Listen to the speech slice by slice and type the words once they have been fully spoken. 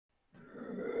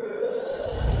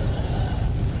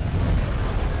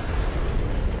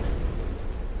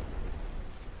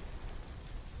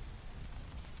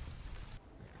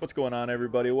What's going on,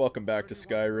 everybody? Welcome back to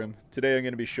Skyrim. Today I'm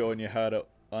going to be showing you how to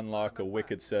unlock a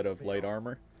wicked set of light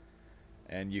armor,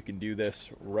 and you can do this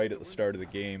right at the start of the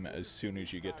game as soon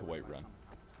as you get to Whiterun.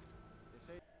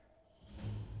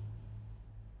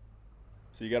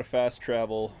 So you got to fast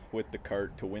travel with the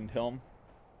cart to Windhelm,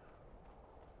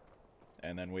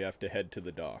 and then we have to head to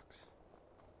the docks.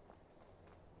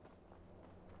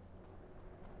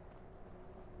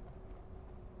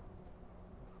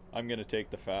 I'm going to take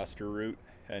the faster route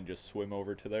and just swim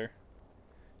over to there.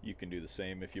 You can do the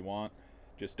same if you want,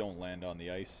 just don't land on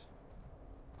the ice.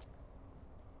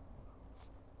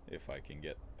 If I can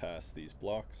get past these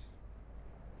blocks.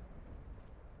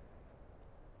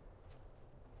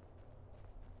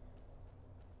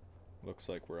 Looks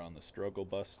like we're on the struggle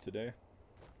bus today.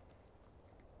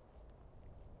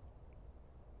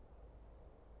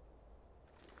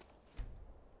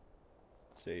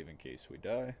 Save in case we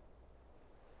die.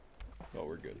 But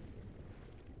we're good.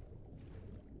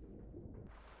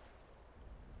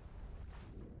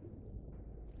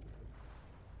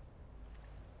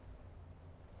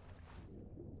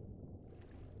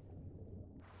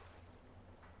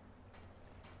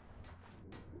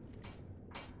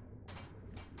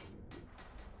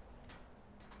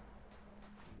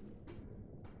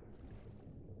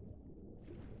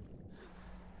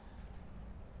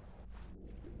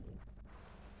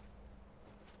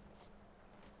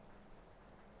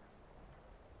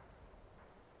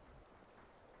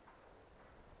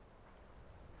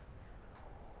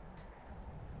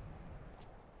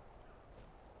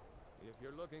 If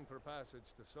you're looking for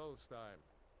passage to Solstheim,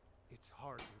 it's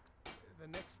hard. The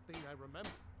next thing I remember,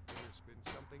 there's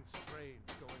been something strange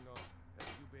going on. Have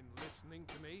you been listening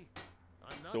to me?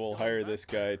 I'm not So we'll going hire back this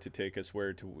guy there. to take us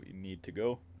where we need to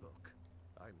go. Look,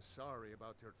 I'm sorry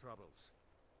about your troubles,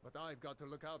 but I've got to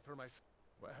look out for my...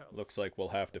 Well, Looks like we'll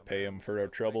have to a pay him man's for our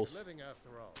got to make troubles. a living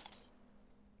after all.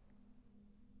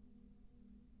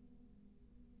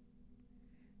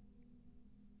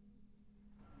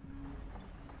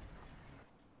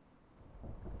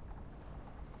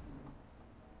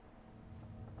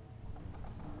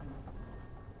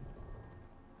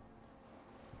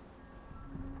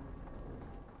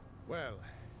 Well,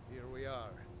 here we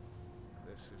are.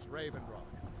 This is Raven Rock.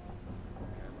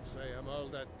 Can't say I'm all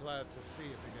that glad to see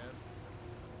it again.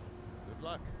 Good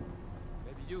luck.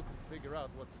 Maybe you can figure out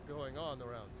what's going on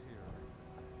around here.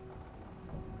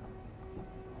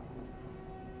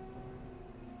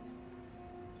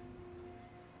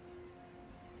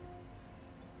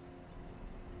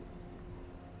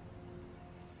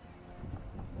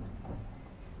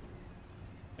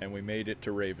 And we made it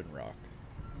to Raven Rock.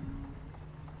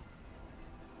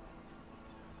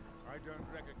 I don't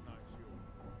recognize you.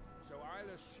 So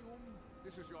I'll assume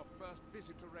this is your first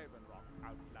visit to Raven Rock,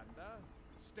 Outlander.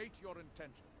 State your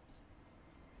intentions.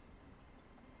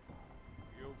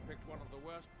 You've picked one of the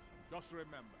worst. Just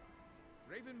remember,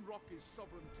 Raven Rock is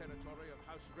sovereign territory of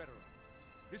House Redderer.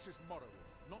 This is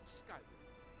Morrowind, not Skyrim.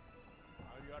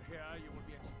 While you're here, you will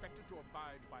be expected to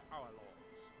abide by our laws.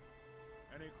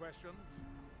 Any questions?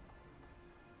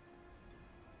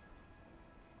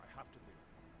 I have to be.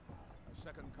 As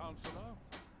second counselor,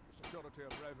 the security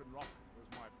of Raven Rock is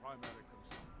my primary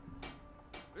concern.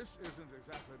 This isn't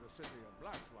exactly the city of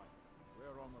Blacklight.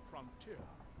 We're on the frontier.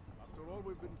 After all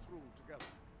we've been through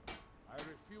together, I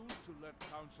refuse to let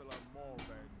Councillor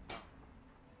Morvain down.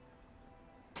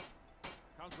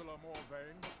 Councillor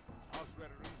Morvain is House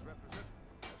Reddering's representative.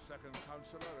 As second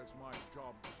counselor, it's my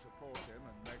job to support him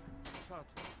and make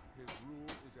certain his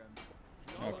rule is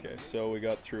enforced. Okay, so we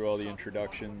got through all the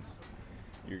introductions.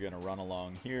 You're gonna run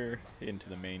along here into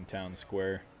the main town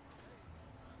square.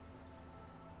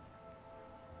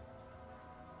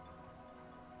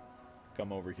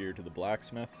 Come over here to the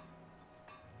blacksmith.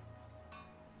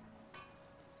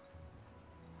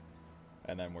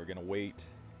 And then we're gonna wait.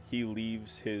 He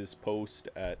leaves his post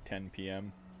at 10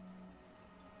 p.m.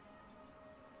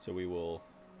 So we will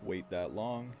wait that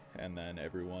long, and then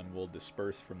everyone will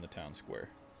disperse from the town square.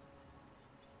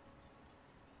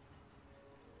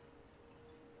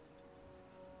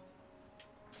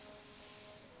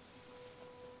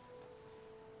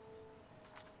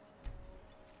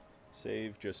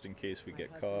 Save just in case we get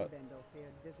caught. My husband Bendel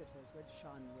feared visitors would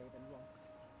shun Raven Rock.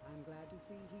 I'm glad to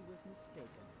see he was mistaken.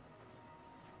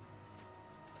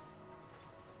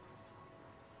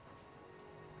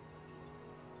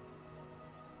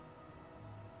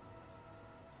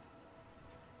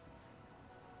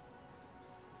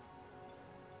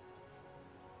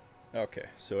 Okay,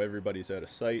 so everybody's out of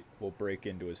sight. We'll break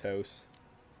into his house.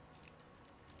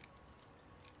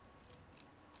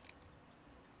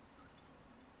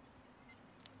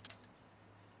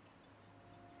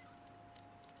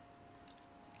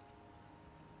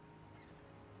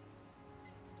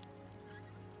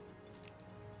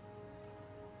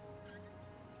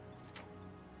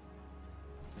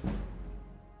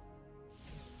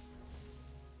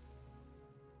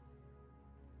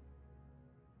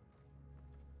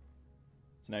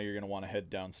 So now you're going to want to head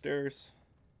downstairs.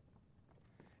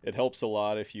 It helps a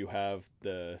lot if you have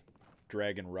the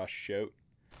Dragon Rush shout,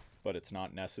 but it's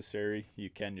not necessary. You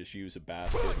can just use a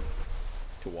basket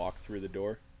to walk through the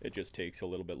door. It just takes a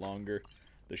little bit longer.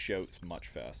 The shout's much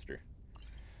faster.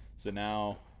 So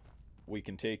now we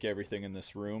can take everything in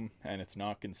this room, and it's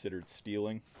not considered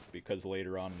stealing because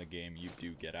later on in the game you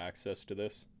do get access to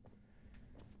this.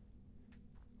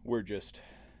 We're just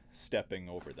stepping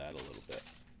over that a little bit.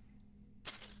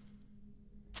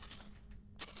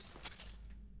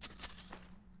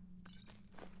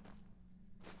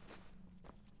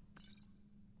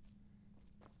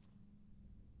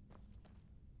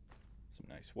 Some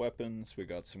nice weapons. We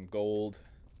got some gold.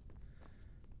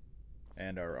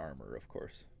 And our armor, of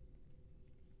course.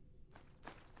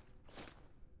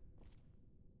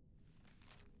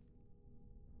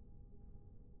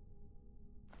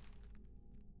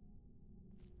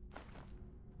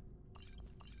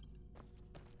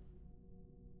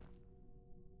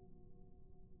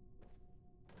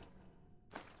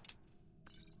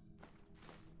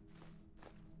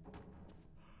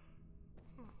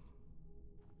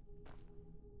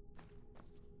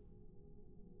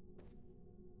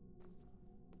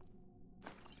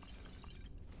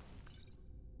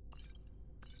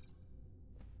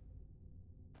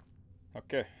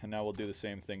 Okay, and now we'll do the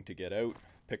same thing to get out.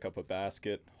 Pick up a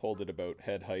basket, hold it about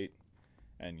head height,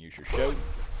 and use your shout,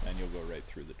 and you'll go right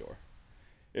through the door.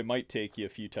 It might take you a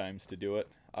few times to do it.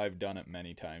 I've done it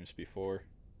many times before,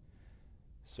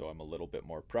 so I'm a little bit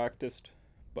more practiced,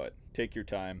 but take your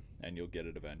time and you'll get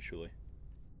it eventually.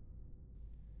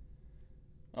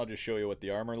 I'll just show you what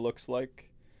the armor looks like,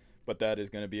 but that is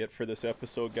going to be it for this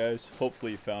episode, guys.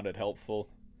 Hopefully you found it helpful.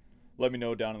 Let me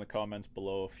know down in the comments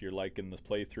below if you're liking this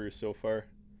playthrough so far,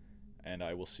 and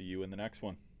I will see you in the next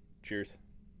one. Cheers.